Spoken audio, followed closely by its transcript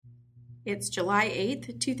It's July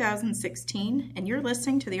 8th, 2016, and you're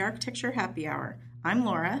listening to the Architecture Happy Hour. I'm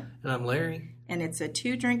Laura. And I'm Larry. And it's a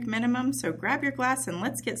 2-drink minimum, so grab your glass and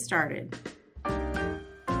let's get started.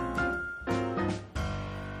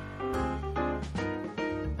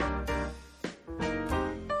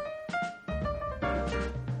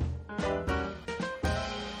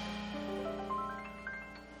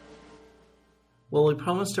 Well, we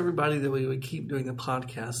promised everybody that we would keep doing the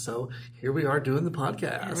podcast, so here we are doing the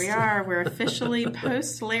podcast. Here we are. We're officially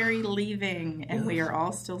post-Larry leaving, and we are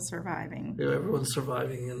all still surviving. Yeah, everyone's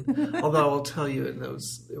surviving, and although I will tell you, it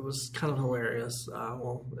was kind of hilarious,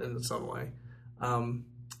 in some way.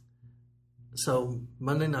 So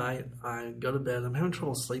Monday night, I go to bed. I'm having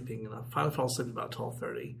trouble sleeping, and I finally fall asleep about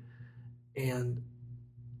 12:30, and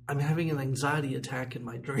I'm having an anxiety attack in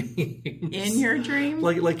my dreams. In your dream?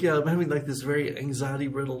 Yeah, I'm having like this very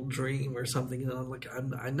anxiety-riddled dream or something, and I'm like,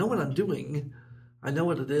 I know what I'm doing. I know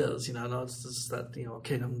what it is. I know it's just that,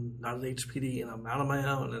 okay, I'm not at HPD and I'm out on my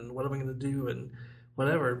own, and what am I going to do and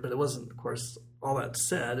whatever. But it wasn't, of course, all that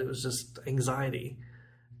said. It was just anxiety.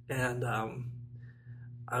 And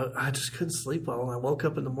I just couldn't sleep well. And I woke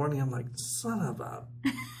up in the morning, I'm like, son of a...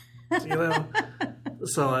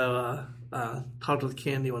 So I talked with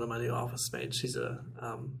Candy, one of my new office mates. She's a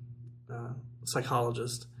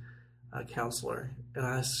psychologist, counselor.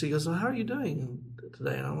 And she goes, well, how are you doing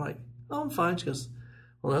today? And I'm like, oh, I'm fine. She goes,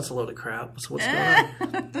 well, that's a load of crap. So what's going on?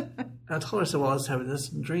 And I told her, I said, well, I was having this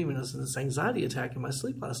dream and this anxiety attack in my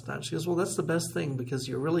sleep last night. She goes, well, that's the best thing because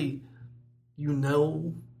you're really,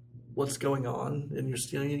 what's going on, and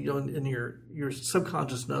your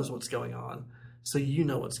subconscious knows what's going on. So you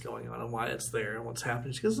know what's going on and why it's there and what's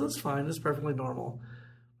happening. She goes, that's fine. It's perfectly normal.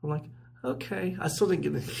 I'm like, okay. I still didn't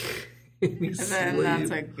get any sleep. Then that's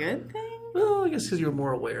a good thing? Well, I guess because you're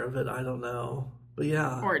more aware of it. I don't know. But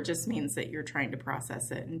yeah. Or it just means that you're trying to process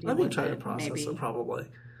it and deal with it. I'm trying to process it, probably.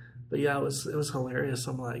 But yeah, it was hilarious.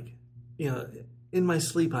 I'm like, in my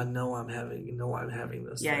sleep, I know I'm having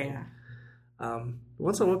this thing. Yeah.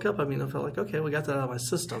 Once I woke up, I felt like, okay, we got that out of my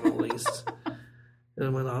system at least.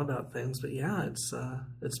 And went on about things, but yeah,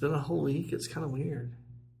 it's been a whole week. It's kind of weird.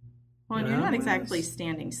 Well, and you're not exactly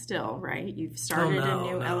standing still, right? You've started a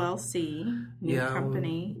new LLC, new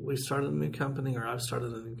company. We started a new company, or I've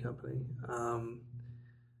started a new company.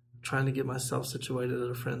 Trying to get myself situated at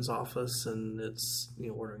a friend's office, and it's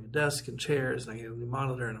ordering a desk and chairs, and I get a new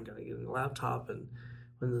monitor, and I'm going to get a new laptop, and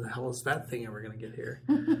when the hell is that thing ever going to get here?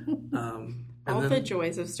 The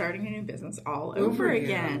joys of starting a new business all over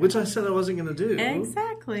again. Which I said I wasn't going to do.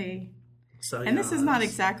 Exactly. So, and this is not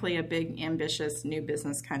exactly a big, ambitious new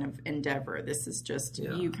business kind of endeavor. This is just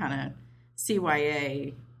you kind of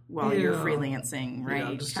CYA while you're freelancing,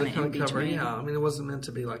 right? Yeah, just to kind of cover. Yeah, it wasn't meant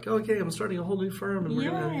to be like, okay, I'm starting a whole new firm and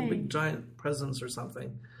we're going to have a big giant presence or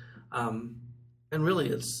something. And really,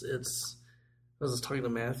 it's. I was talking to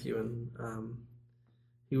Matthew and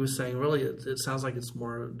he was saying, really, it sounds like it's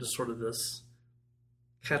more just sort of this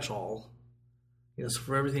catch-all, so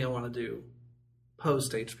for everything I want to do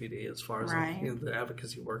post HPD, as far as the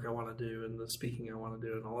advocacy work I want to do and the speaking I want to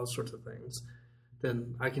do and all those sorts of things,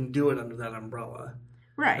 then I can do it under that umbrella,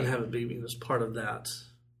 right? And have it be as part of that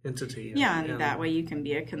entity. And that way you can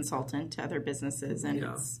be a consultant to other businesses, and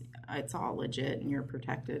it's all legit, and you're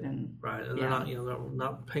protected, and right. And they're not, they're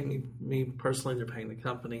not paying me personally; they're paying the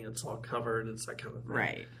company. It's all covered. It's that kind of thing,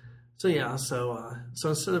 right? So so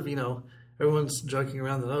instead of everyone's joking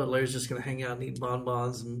around that Larry's just going to hang out and eat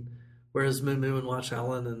bonbons and wear his moo and watch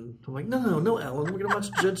Ellen, and I'm like, no, Ellen, we're going to watch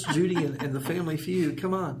Judge Judy and the Family Feud.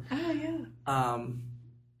 Come on. Oh yeah.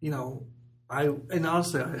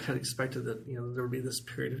 Honestly, I had expected that there would be this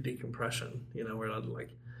period of decompression, where I'd like,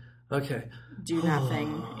 okay, do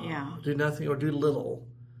nothing, do nothing or do little,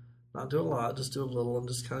 not do a lot, just do a little, and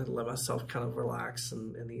just kind of let myself kind of relax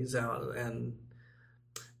and ease out, and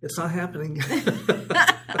it's not happening.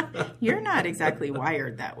 You're not exactly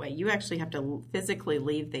wired that way. You actually have to physically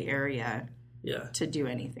leave the area to do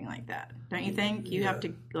anything like that. Don't you think? You have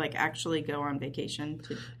to actually go on vacation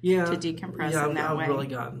to decompress in that way. I've really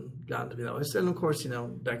gotten to be that way. And of course,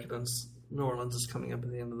 Decadence, New Orleans is coming up at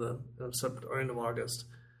the end of end of August.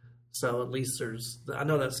 So at least I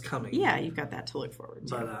know that's coming. Yeah, you've got that to look forward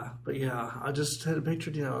to. But yeah, I just had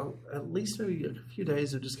pictured, at least maybe a few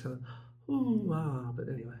days of just kind of, but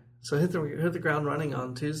anyway. So hit the ground running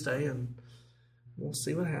on Tuesday, and we'll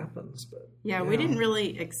see what happens. But we didn't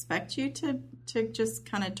really expect you to just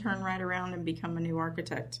kind of turn right around and become a new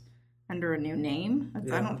architect under a new name.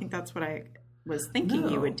 I don't think that's what I was thinking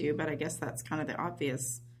you would do, but I guess that's kind of the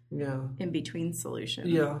obvious in between solution.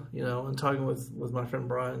 Yeah, and talking with my friend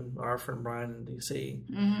Brian, our friend Brian in DC,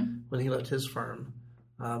 when he left his firm,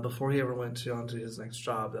 before he ever went onto his next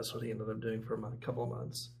job, that's what he ended up doing for a couple of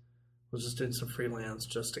months. Was just doing some freelance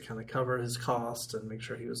just to kind of cover his cost and make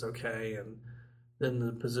sure he was okay. And then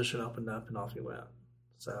the position opened up and off he went.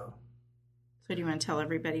 So do you want to tell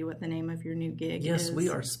everybody what the name of your new gig is? Yes, we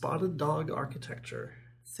are Spotted Dog Architecture.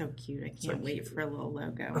 So cute. I can't wait for a little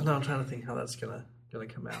logo. I'm trying to think how that's gonna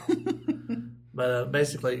come out. But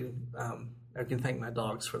basically, I can thank my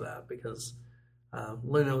dogs for that because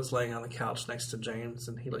Luna was laying on the couch next to James,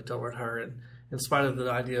 and he looked over at her, and in spite of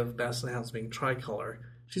the idea of Basset Hounds being tricolor,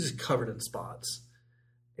 she's just covered in spots.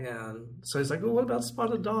 And so he's like, well, what about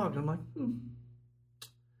Spotted Dog? And I'm like,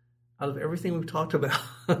 out of everything we've talked about,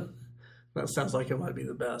 that sounds like it might be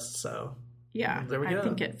the best. So yeah, there we go. I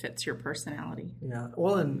think it fits your personality. Yeah.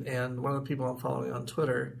 Well, and one of the people I'm following on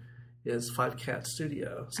Twitter is 5 Cat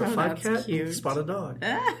Studio. So 5 Cat, cute. Spotted Dog.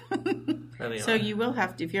 Anyway. So you will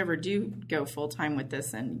have to, if you ever do go full time with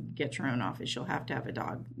this and get your own office, you'll have to have a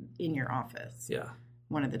dog in your office. Yeah.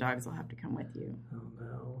 One of the dogs will have to come with you. Oh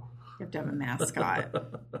no. You have to have a mascot.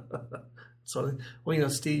 So, well,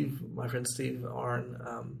 Steve, my friend Steve Arn,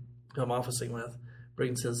 who I'm officing with,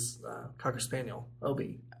 brings his Cocker Spaniel,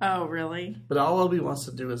 Obi. Oh, really? But all Obi wants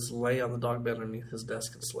to do is lay on the dog bed underneath his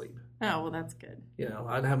desk and sleep. Oh, well, that's good.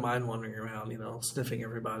 I'd have mine wandering around, sniffing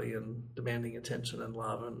everybody and demanding attention and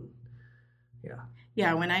love and, yeah.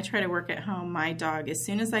 Yeah, when I try to work at home, my dog, as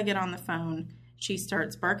soon as I get on the phone, she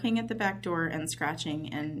starts barking at the back door and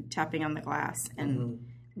scratching and tapping on the glass. And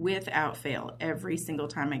without fail, every single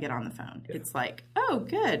time I get on the phone, it's like, oh,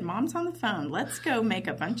 good, Mom's on the phone. Let's go make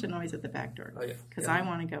a bunch of noise at the back door because I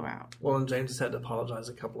want to go out. Well, and James has had to apologize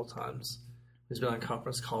a couple of times. He's been on a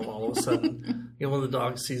conference call, and all of a sudden, one of the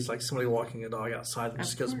dogs sees like somebody walking a dog outside and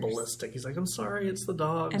just goes ballistic. He's like, I'm sorry, it's the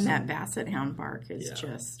dogs. And that Basset Hound bark is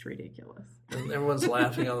just ridiculous. And everyone's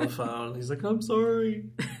laughing on the phone. He's like, I'm sorry.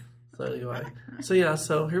 So anyway,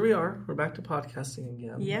 so here we are. We're back to podcasting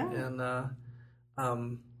again. Yeah. And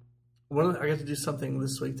I got to do something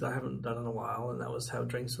this week that I haven't done in a while, and that was have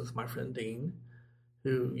drinks with my friend Dean,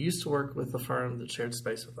 who used to work with the firm that shared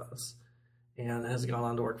space with us, and has gone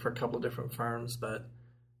on to work for a couple of different firms, but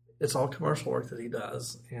it's all commercial work that he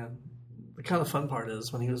does. And the kind of fun part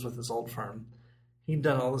is when he was with his old firm, he'd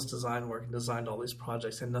done all this design work and designed all these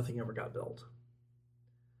projects, and nothing ever got built.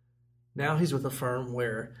 Now he's with a firm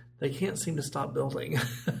where they can't seem to stop building.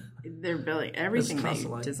 They're building everything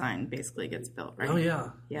they design basically gets built, right? Oh yeah.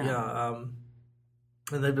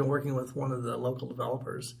 And they've been working with one of the local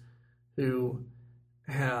developers who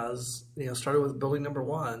has started with building number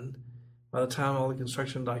 1. By the time all the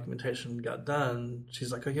construction documentation got done,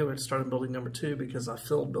 she's like, okay, we have to start on building number 2 because I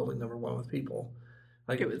filled building number 1 with people.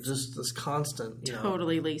 Like it was just this constant,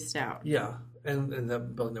 totally leased out. Yeah, and then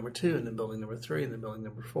building number 2, and then building number 3, and then building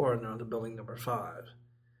number 4, and then on to building number 5.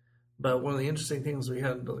 But one of the interesting things we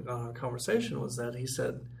had on our conversation was that he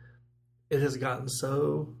said it has gotten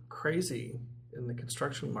so crazy in the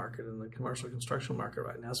construction market, in the commercial construction market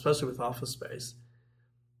right now, especially with office space,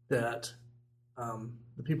 that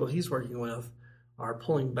the people he's working with are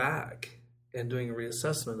pulling back and doing a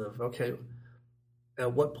reassessment of, okay,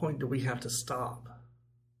 at what point do we have to stop?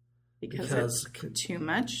 Because it's too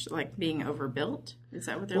much, like being overbuilt? Is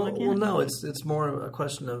that what they're looking at? Well, no, it's more a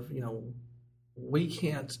question of, we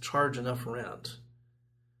can't charge enough rent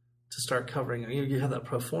to start covering. You have that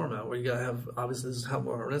pro forma where you got to have, obviously this is how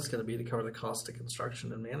more rent's going to be to cover the cost of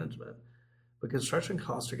construction and management. But construction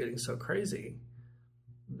costs are getting so crazy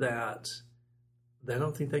that they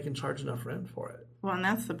don't think they can charge enough rent for it. Well, and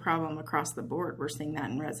that's the problem across the board. We're seeing that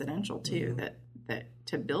in residential too, that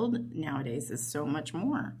to build nowadays is so much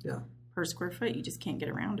more per square foot. You just can't get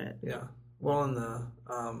around it. Yeah. Well, and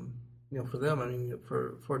for them,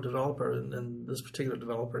 for a developer, and this particular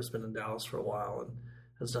developer has been in Dallas for a while and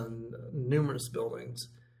has done numerous buildings.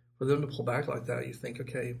 For them to pull back like that, you think,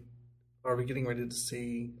 okay, are we getting ready to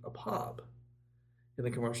see a pop in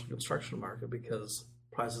the commercial construction market because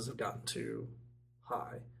prices have gotten too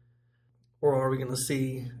high? Or are we going to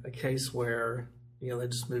see a case where, they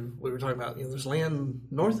just move, we were talking about, there's land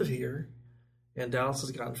north of here, and Dallas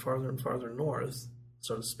has gotten farther and farther north,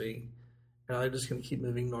 so to speak. And they're just going to keep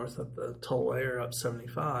moving north up the tollway or up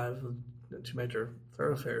 75, the 2 major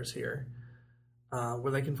thoroughfares here,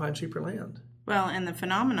 where they can find cheaper land. Well, and the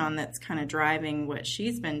phenomenon that's kind of driving what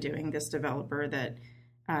she's been doing, this developer, that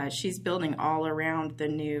she's building all around the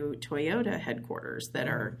new Toyota headquarters that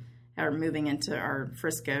are moving into our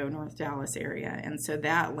Frisco, North Dallas area. And so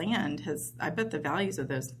that land has, I bet the values of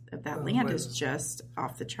that land is just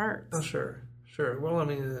off the charts. Oh, sure. Well, and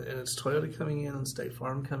it's Toyota coming in and State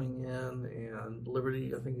Farm coming in and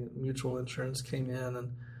Liberty, I think Mutual Insurance came in, and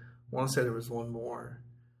I want to say there was one more.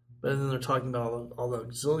 But then they're talking about all the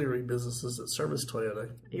auxiliary businesses that service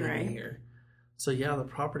Toyota right here. So yeah, the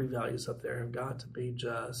property values up there have got to be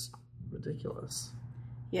just ridiculous.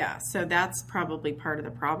 Yeah, so that's probably part of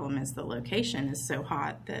the problem is the location is so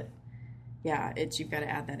hot that, you've got to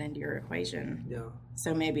add that into your equation. Yeah.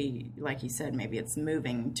 So maybe, like you said, maybe it's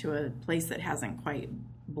moving to a place that hasn't quite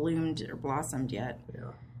bloomed or blossomed yet.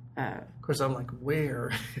 Yeah. Of course, I'm like,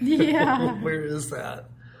 where? Yeah. Where is that?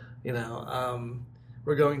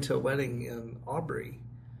 We're going to a wedding in Aubrey,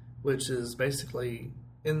 which is basically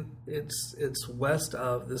it's west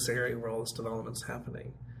of this area where all this development's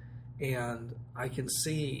happening. And I can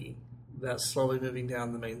see that slowly moving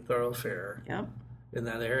down the main thoroughfare in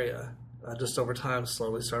that area. Just over time,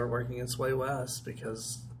 slowly started working its way west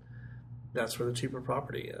because that's where the cheaper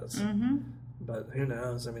property is. Mm-hmm. But who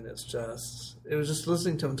knows? I mean, it was just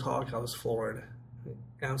listening to him talk, I was floored,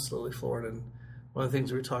 absolutely floored. And one of the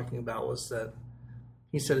things we were talking about was that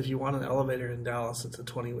he said if you want an elevator in Dallas, it's a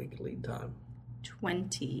 20-week lead time.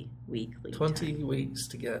 20-week lead 20 time. weeks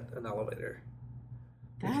to get an elevator.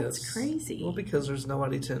 That's crazy. Well, because there's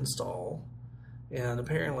nobody to install. And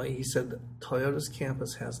apparently, he said that Toyota's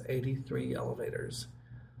campus has 83 elevators.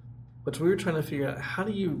 But we were trying to figure out, how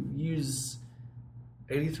do you use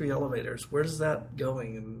 83 elevators? Where's that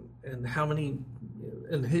going? And how many...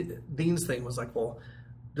 And Dean's thing was like, well,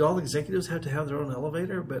 do all the executives have to have their own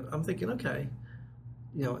elevator? But I'm thinking, okay,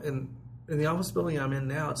 in the office building I'm in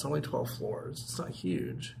now, it's only 12 floors. It's not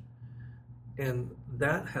huge. And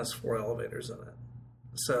that has 4 elevators in it.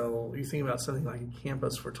 So you think about something like a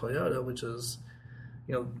campus for Toyota, which is,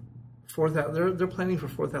 4,000. They're planning for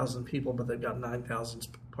 4,000 people, but they've got 9,000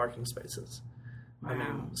 parking spaces. Wow. I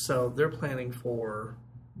mean, so they're planning for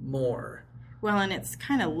more. Well, and it's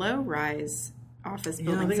kind of low-rise office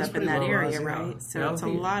buildings up in that area, right? So it's a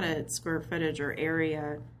lot of square footage or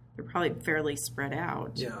area. They're probably fairly spread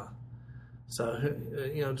out. Yeah. So,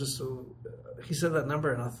 he said that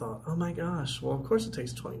number, and I thought, oh my gosh, well, of course it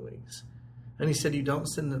takes 20 weeks. And he said, you don't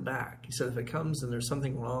send it back. He said, if it comes and there's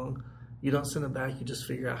something wrong, you don't send it back. You just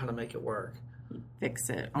figure out how to make it work. You fix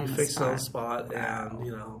it on the spot. You fix it on the spot. Wow.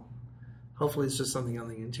 And, hopefully it's just something on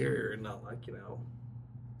the interior and not like,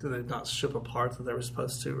 do they not ship a part that they were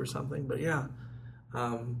supposed to or something? But, yeah.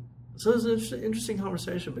 So it was an interesting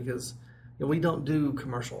conversation because we don't do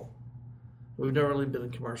commercial. We've never really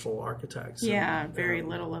been commercial architects. Yeah, very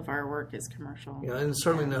little of our work is commercial. And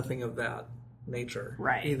certainly nothing of that nature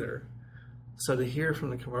either. So to hear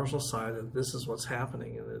from the commercial side that this is what's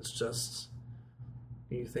happening, and it's just,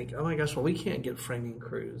 you think, oh my gosh, well, we can't get framing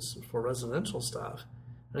crews for residential stuff.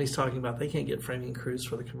 And he's talking about they can't get framing crews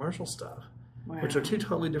for the commercial stuff, which are two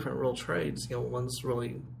totally different real trades. One's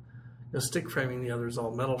really stick framing, the other is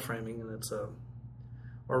all metal framing, and it's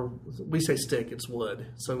or we say stick, it's wood.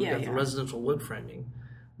 So we got the residential wood framing.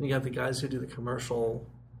 And you got the guys who do the commercial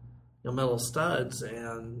metal studs,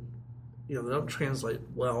 and they don't translate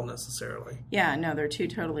well necessarily. Yeah, no, they're two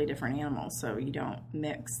totally different animals, so you don't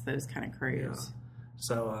mix those kind of crews. Yeah.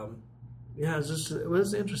 So, it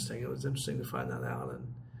was interesting. It was interesting to find that out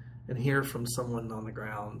and hear from someone on the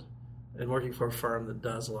ground and working for a firm that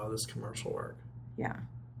does a lot of this commercial work. Yeah.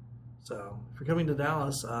 So, if you're coming to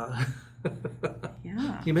Dallas,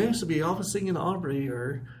 you may have to be officing in Aubrey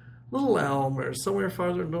or Little Elm or somewhere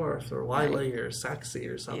farther north or Wiley or Saxe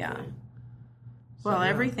or something. Yeah. Well,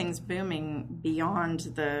 everything's booming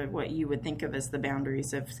beyond what you would think of as the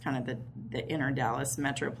boundaries of kind of the inner Dallas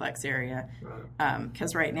metroplex area.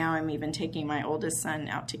 Because right now I'm even taking my oldest son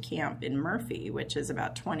out to camp in Murphy, which is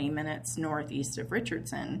about 20 minutes northeast of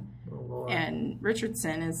Richardson. Oh, and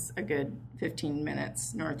Richardson is a good 15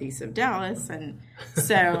 minutes northeast of Dallas. And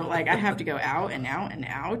so, I have to go out and out and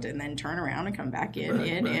out and then turn around and come back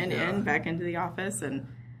in, back into the office.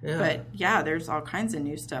 But, there's all kinds of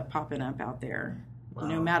new stuff popping up out there. Wow.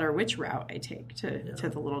 No matter which route I take to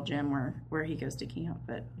the little gym where he goes to camp.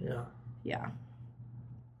 But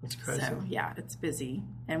that's crazy. So it's busy.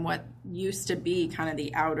 And what used to be kind of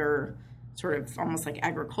the outer sort of almost like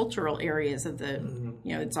agricultural areas of the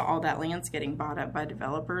it's all that land's getting bought up by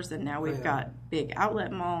developers, and now we've got big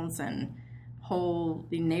outlet malls and whole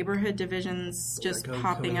neighborhood divisions just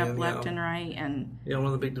popping up left and right. And one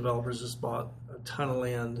of the big developers just bought a ton of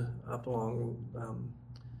land up along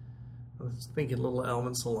I was thinking Little Elm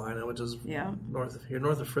and Salina, which is north of here,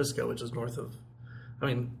 north of Frisco, which is north of,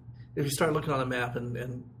 if you start looking on a map,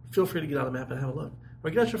 and feel free to get on a map and have a look,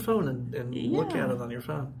 or get out your phone and look at it on your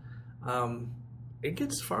phone. It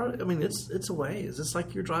gets far, it's a ways. It's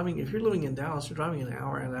like you're driving, if you're living in Dallas, you're driving an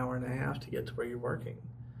hour and a half to get to where you're working,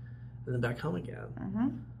 and then back home again. Mm-hmm.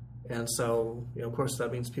 And so, of course,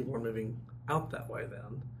 that means people are moving out that way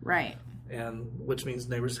then. Right. and which means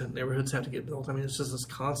neighborhoods have to get built. I mean, it's just this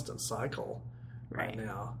constant cycle right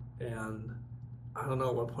now, and I don't know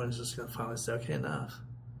at what point it's just going to finally say, okay, enough.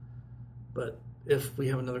 But if we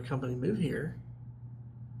have another company move here,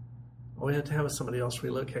 all we have to have is somebody else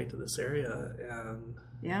relocate to this area, and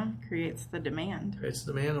creates the demand,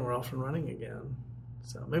 and we're off and running again.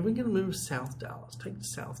 So maybe we can move South Dallas. Take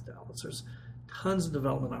South Dallas. There's tons of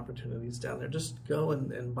development opportunities down there. Just go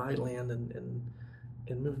and buy land and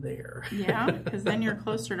move there. Yeah, because then you're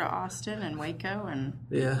closer to Austin and Waco and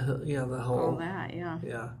the whole all that.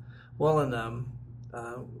 Yeah. Well, and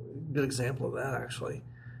good example of that actually,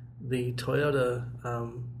 the Toyota. I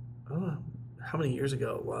don't know how many years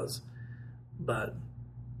ago it was, but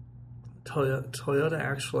Toyota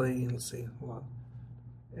actually. Let's see. Hold on.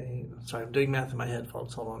 Sorry, I'm doing math in my head,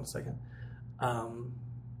 folks. Hold on a second.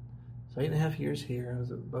 So 8.5 years here. I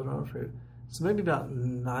was at Boat on Fruit. So maybe about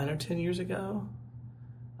 9 or 10 years ago,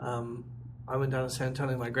 I went down to San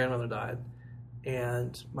Antonio. My grandmother died,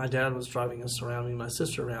 and my dad was driving us around, me and my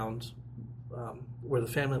sister around where the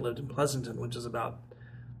family lived in Pleasanton, which is about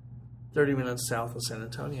 30 minutes south of San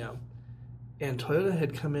Antonio. And Toyota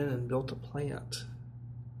had come in and built a plant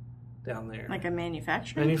down there. Like a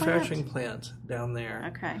manufacturing plant down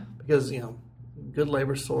there. Okay. Because, good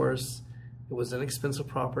labor source. It was inexpensive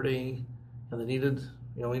property, and they needed,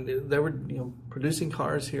 they were, producing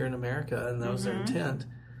cars here in America, and that was their intent.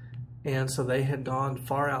 And so they had gone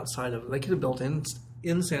far outside of, they could have built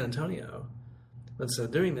in San Antonio. But instead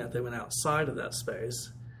of doing that, they went outside of that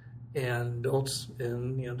space and built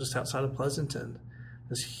in, just outside of Pleasanton,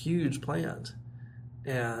 this huge plant.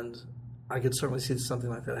 And I could certainly see something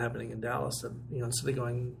like that happening in Dallas. That, instead of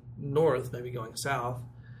going north, maybe going south,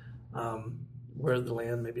 where the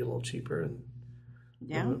land may be a little cheaper and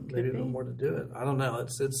maybe a little more to do it. I don't know.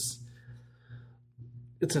 It's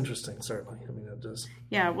interesting, certainly. I mean, it just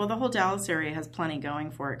well, the whole Dallas area has plenty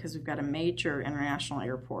going for it because we've got a major international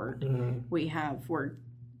airport. We're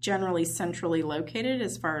generally centrally located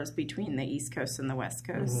as far as between the East Coast and the West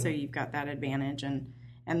Coast, so you've got that advantage and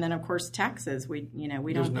then, of course, taxes. We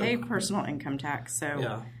don't pay personal income tax,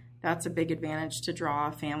 so that's a big advantage to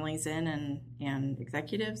draw families in and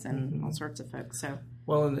executives and all sorts of folks. So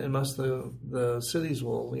well, and most of the cities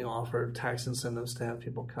will offer tax incentives to have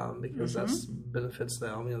people come because that benefits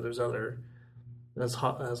them. There's other, as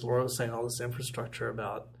Laura was saying, all this infrastructure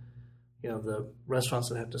about the restaurants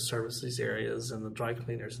that have to service these areas and the dry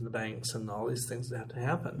cleaners and the banks and all these things that have to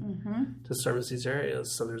happen to service these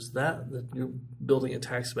areas. So there's that you're building a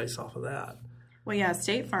tax base off of that. Well,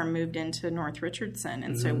 State Farm moved into North Richardson,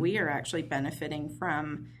 and so we are actually benefiting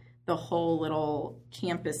from the whole little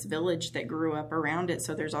campus village that grew up around it.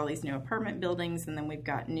 So there's all these new apartment buildings, and then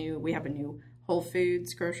we have a new Whole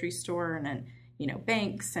Foods grocery store, and then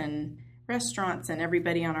banks and restaurants, and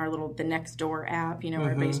everybody on our the Nextdoor app, where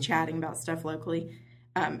everybody's chatting about stuff locally.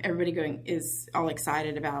 Everybody is all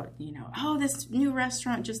excited about, this new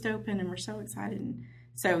restaurant just opened, and we're so excited. And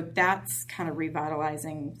so that's kind of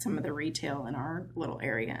revitalizing some of the retail in our little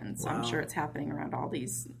area. And so I'm sure it's happening around all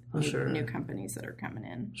these new companies that are coming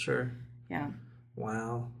in. Sure. Yeah.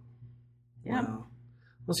 Wow. Yeah. Wow.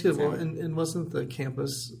 That's good. Well, and wasn't the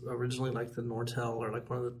campus originally like the Nortel or like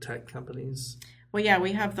one of the tech companies? Well,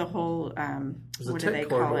 we have the whole, what do they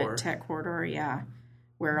call it? Tech corridor,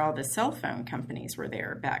 where all the cell phone companies were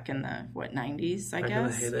there back in the, 90s, I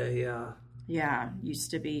guess? Back in the heyday, yeah. Yeah,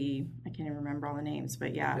 used to be, I can't even remember all the names, but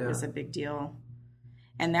it was a big deal.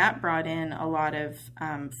 And that brought in a lot of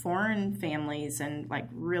foreign families and like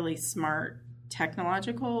really smart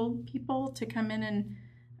technological people to come in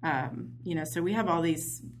and, so we have all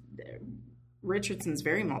these, Richardson's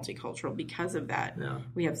very multicultural because of that. Yeah.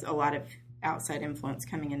 We have a lot of outside influence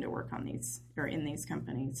coming into work on these or in these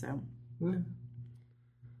companies. So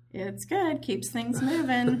it's good. Keeps things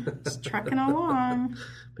moving. It's trucking along.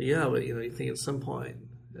 But you think at some point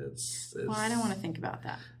it's well, I don't want to think about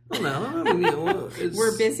that. Well, no, I mean,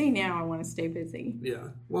 we're busy now. I want to stay busy. Yeah.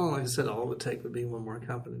 Well, like I said, all it would take would be one more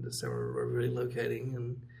company to say we're relocating,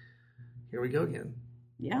 and here we go again.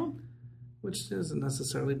 Yeah. Which isn't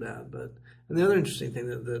necessarily bad, and the other interesting thing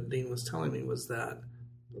that Dean was telling me was that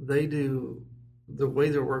they do, the way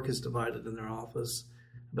their work is divided in their office,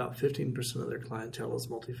 about 15% of their clientele is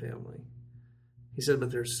multifamily. He said,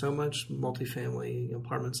 but there's so much multifamily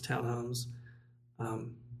apartments, townhomes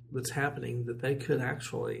that's happening that they could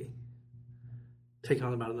actually take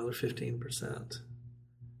on about another 15%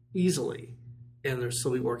 easily, and there's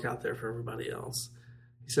still be work out there for everybody else.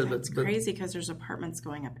 He said, That's crazy because there's apartments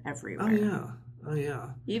going up everywhere. Oh, yeah.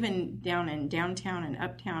 Even down in downtown and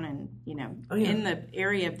uptown and, in the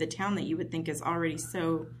area of the town that you would think is already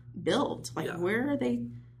so built. Like, where are they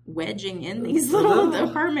wedging in these little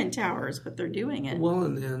apartment towers, but they're doing it. Well,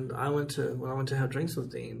 and when I went to have drinks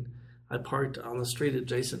with Dean, I parked on the street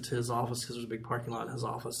adjacent to his office because there's a big parking lot in his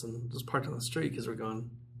office, and just parked on the street because we're going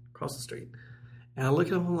across the street. And I look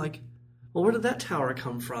at him, I'm like, well, where did that tower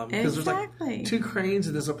come from? Because there's like 2 cranes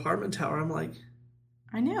in this apartment tower. I'm like,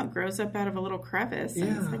 I know, it grows up out of a little crevice.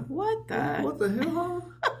 And it's like, what the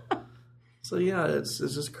hell? So yeah, it's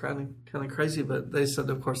just kind of crazy. But they said,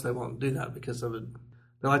 of course, they won't do that because they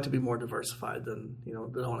like to be more diversified than, they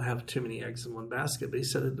don't want to have too many eggs in one basket. But he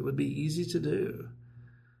said it would be easy to do.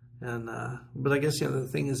 And but I guess the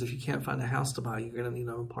thing is, if you can't find a house to buy, you're going to need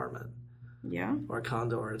an apartment, or a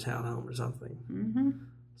condo or a townhome or something. Mm-hmm.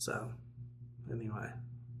 So anyway,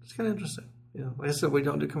 it's kind of interesting. Like I said, we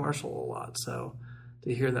don't do commercial a lot, so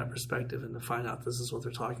to hear that perspective and to find out this is what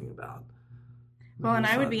they're talking about. Well, and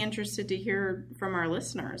I would be interested to hear from our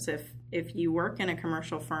listeners if you work in a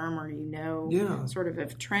commercial firm or sort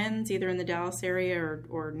of trends either in the Dallas area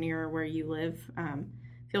or near where you live.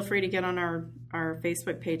 Feel free to get on our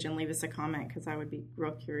Facebook page and leave us a comment because I would be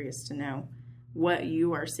real curious to know what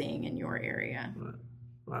you are seeing in your area.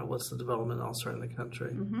 Right. What's the development elsewhere in the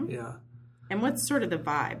country? Mm-hmm. Yeah. And what's sort of the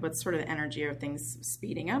vibe? What's sort of the energy? Are things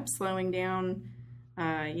speeding up, slowing down?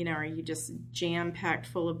 Are you just jam-packed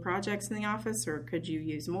full of projects in the office, or could you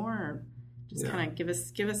use more? Or just kind of give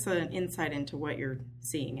us an insight into what you're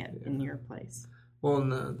seeing in your place. Well,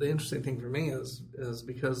 and the interesting thing for me is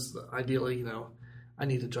because ideally, I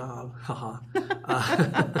need a job. Haha.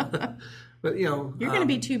 But you're going to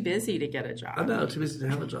be too busy to get a job. I know, too busy to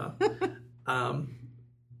have a job. But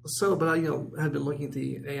I had been looking at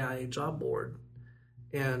the AI job board,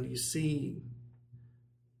 and you see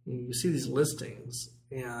these listings,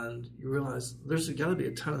 and you realize there's got to be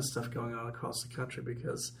a ton of stuff going on across the country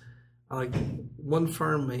because, like, one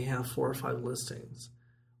firm may have 4 or 5 listings,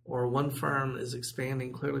 or one firm is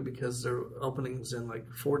expanding clearly because there are openings in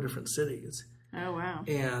like 4 different cities. Oh wow!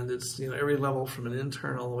 And it's every level from an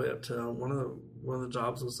intern all the way up to one of the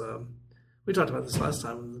jobs was we talked about this last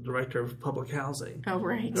time, the director of public housing. Oh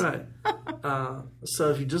right. So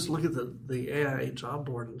if you just look at the AI job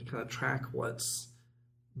board and kind of track what's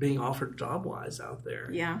being offered job wise out there,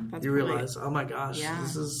 that's you realize, oh my gosh,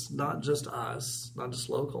 this is not just us, not just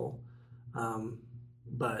local,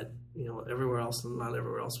 but everywhere else, and not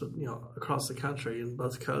everywhere else, but across the country in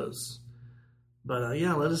both coasts. But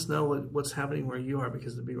let us know what's happening where you are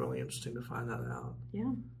because it'd be really interesting to find that out.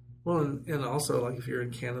 Yeah. Well, and also like if you're in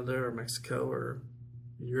Canada or Mexico or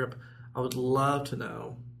Europe, I would love to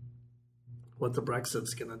know what the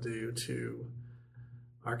Brexit's going to do to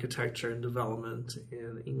architecture and development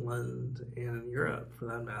in England and in Europe, for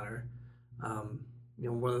that matter.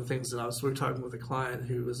 One of the things that we were talking with a client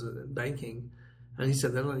who was in banking, and he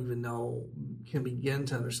said they don't even can begin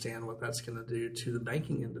to understand what that's going to do to the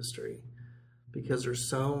banking industry. Because there's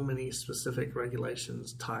so many specific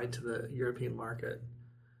regulations tied to the European market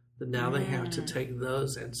that now they have to take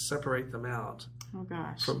those and separate them out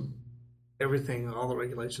from everything, all the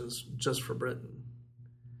regulations just for Britain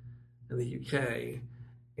and the UK.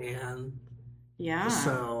 And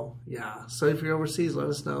so if you're overseas, let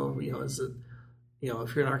us know, is it,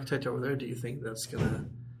 if you're an architect over there, do you think that's going to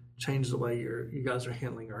change the way you guys are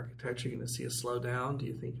handling architecture? You're going to see a slowdown? Do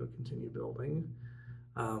you think you'll continue building?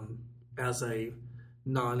 As a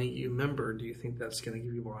non-EU member, do you think that's going to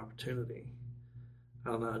give you more opportunity?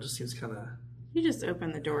 I don't know. It just seems kind of... You just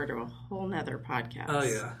opened the door to a whole nother podcast. Oh,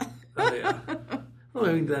 yeah. Well,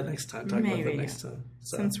 maybe that next time. Talk about that next time.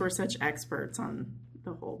 So. Since we're such experts on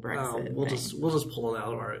the whole Brexit we'll thing. We'll just pull it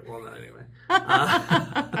out of our... Well, no, anyway.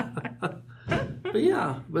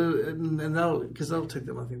 Because that'll take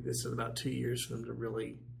them, I think they said, about 2 years for them to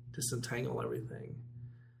really disentangle everything.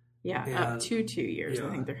 Yeah, up to 2 years. I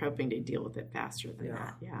think they're hoping to deal with it faster than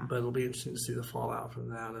that. Yeah, but it'll be interesting to see the fallout from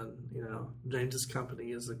that. And James's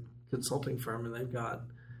company is a consulting firm, and they've got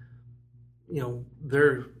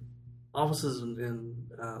their offices in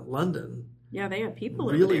London. Yeah, they have people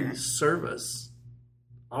really over there. Service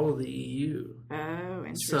all of the EU. Oh,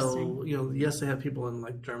 interesting. So yes, they have people in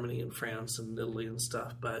like Germany and France and Italy and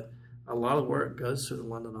stuff, but a lot of work goes through the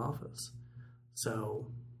London office.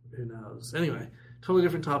 So who knows? Anyway. Totally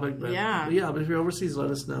different topic, but but if you're overseas,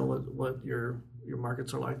 let us know what your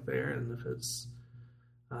markets are like there, and if it's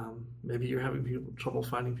maybe you're having trouble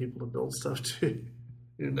finding people to build stuff too.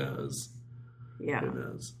 Who knows? Yeah. Who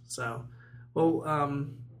knows? So,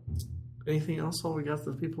 well, anything else while we got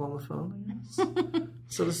the people on the phone, I guess,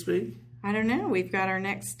 so to speak? I don't know. We've got our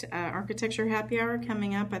next architecture happy hour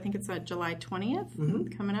coming up. I think it's July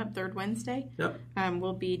 20th, coming up, third Wednesday. Yep.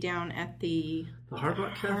 We'll be down at the Hard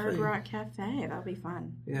Rock Cafe. Hard Rock Cafe. That'll be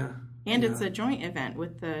fun. Yeah. And it's a joint event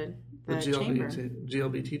with the chamber.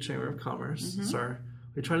 GLBT Chamber of Commerce. Mm-hmm. So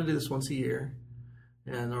we try to do this once a year,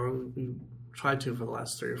 and we tried to for the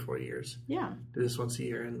last 3 or 4 years. Yeah. Do this once a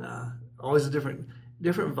year, and always a different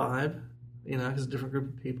vibe, because a different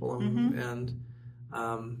group of people. And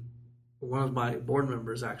one of my board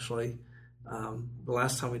members actually, the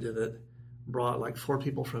last time we did it, brought like 4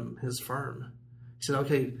 people from his firm. He said,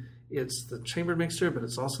 okay, it's the chamber mixer, but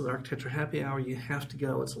it's also the architecture happy hour. You have to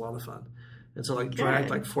go. It's a lot of fun. And so dragged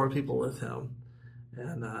like 4 people with him,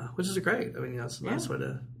 and which is great. I mean, it's a nice way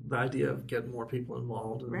the idea of getting more people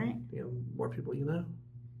involved, and right. More people,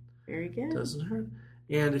 Very good. Doesn't hurt.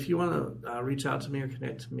 And if you want to reach out to me or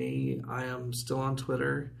connect to me, I am still on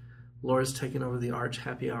Twitter. Laura's taking over the Arch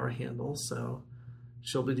Happy Hour handle, so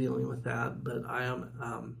she'll be dealing with that. But I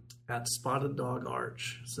am at Spotted Dog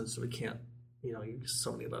Arch, since we can't,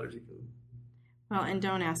 so many letters you can. Well, and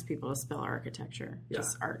don't ask people to spell architecture. Yeah.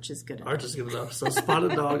 Just Arch is good enough. Arch is good enough. So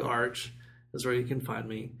Spotted Dog Arch is where you can find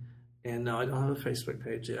me. And no, I don't have a Facebook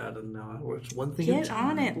page yet. And no, it's one thing at a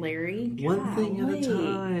time. Get on it, Larry. One thing at a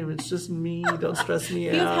time. It's just me. Don't stress me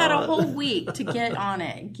out. You've had a whole week to get on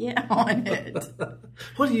it. Get on it.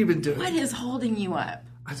 What have you been doing? What is holding you up?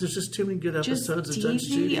 There's just too many good episodes of Judge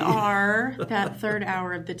Judy. Just DVR that 3rd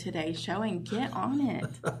hour of the Today Show and get on it.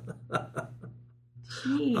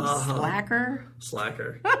 Jeez,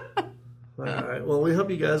 slacker. All right. Well, we hope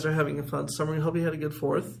you guys are having a fun summer. We hope you had a good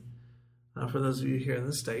 4th. For those of you here in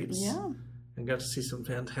the States. Yeah. And got to see some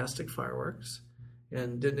fantastic fireworks.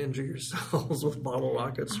 And didn't injure yourselves with bottle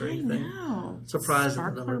rockets or anything. I know. Surprising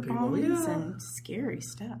the number of people. And scary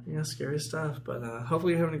stuff. Yeah, scary stuff. But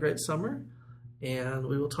hopefully you're having a great summer. And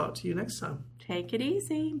we will talk to you next time. Take it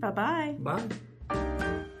easy. Bye-bye. Bye.